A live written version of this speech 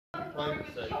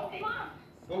complainers say?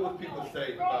 What would people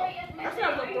say about? I said I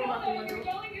was gonna throw him out the window.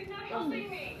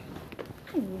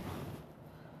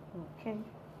 Okay.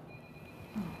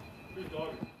 Whose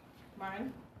dog?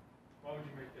 Mine. Why would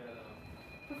you make that?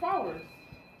 For followers.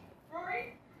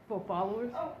 Rory? For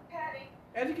followers? Oh, Patty.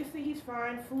 As you can see, he's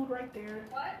fine. Food right there.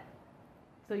 What?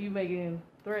 So you making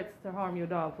threats to harm your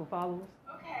dog for followers?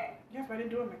 Okay. Yes, but I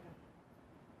didn't do it like that.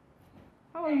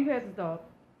 How long you had this dog?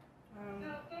 No,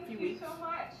 A thank few you weeks. so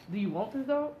much. Do you want this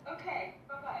dog? Okay,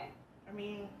 bye-bye. I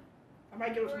mean, I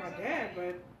might give it to my dad,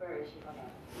 but Where is she? Okay.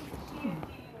 She is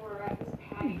eating more at this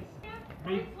Patty's.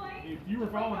 If you were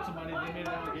following somebody and they made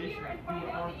an allegation, you would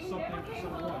harm something for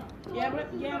someone.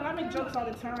 yeah, I make jokes all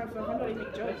the time, so I know they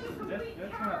make jokes.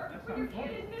 That's not funny.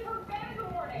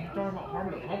 You talking about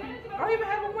harming a puppy? I don't even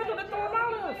have a window to throw him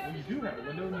out of. Well, you do have a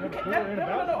window and you have a door That and a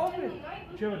window balcony. open.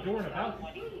 But you have a door and a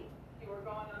balcony. You were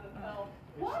going on the pill.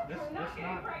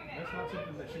 That's not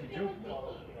something that should be joked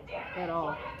about. At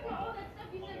all.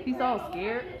 He's all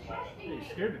scared. Yeah,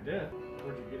 he's scared to death.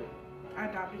 Where'd you get it? I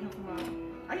adopted him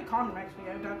from I can call him actually.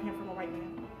 I adopted him from a white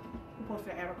man who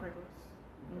posted an ad on Craigslist.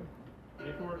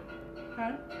 Pay for it?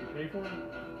 Huh? You pay for it?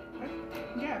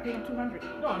 Yeah, I paid him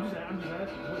 $200. No, I'm just asking.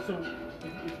 So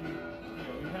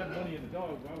if you had money in the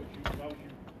dog, why would you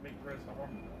make threats to harm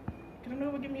the dog? Because I know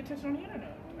it would give me attention on the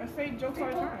internet. I say jokes all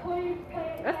the time.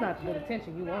 That's not the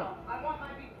attention you want.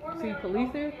 See, police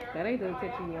there? That ain't the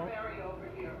attention you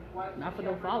want. Not for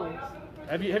no followers.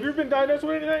 Have you ever been diagnosed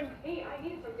with anything? Hey, I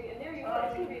need something, and there you are.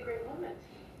 It's going to be a great moment.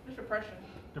 Just depression.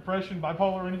 Depression,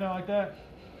 bipolar, anything like that?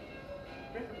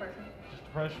 Just depression. Just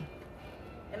depression?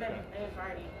 And then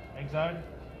anxiety. Anxiety?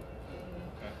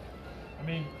 Okay. I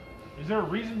mean, is there a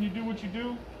reason you do what you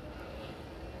do?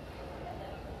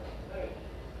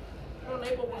 The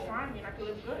label will sign me and I can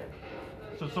live good.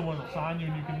 So someone will sign you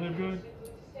and you can live good?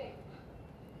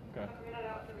 Okay.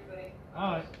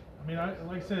 Alright. I mean,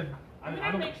 like I said, I mean,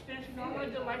 that makes sense. You know, I want a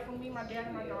good life for me, my dad,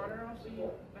 and my daughter. I don't see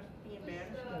that's being bad.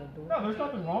 No, there's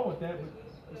nothing wrong with that,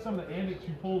 but some of the antics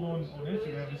you pulled on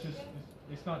Instagram,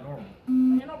 it's not normal.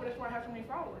 You know, but that's why I have so many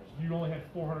followers. You only had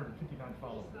 459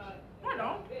 followers. No, I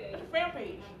don't. It's a fan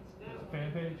page. It's a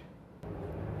fan page?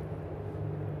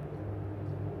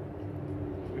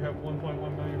 You have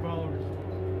 1.1 million followers.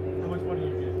 How much money do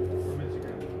you get from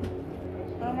Instagram?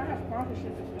 I have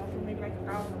sponsorship and stuff for maybe like $1,000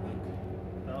 a week.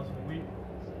 $1,000 a week?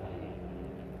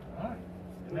 Alright.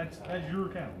 And that's your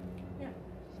account. Yeah.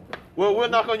 Well, we'll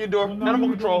knock on your door. We'll knock Animal on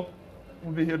your door. control.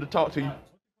 We'll be here to talk to you.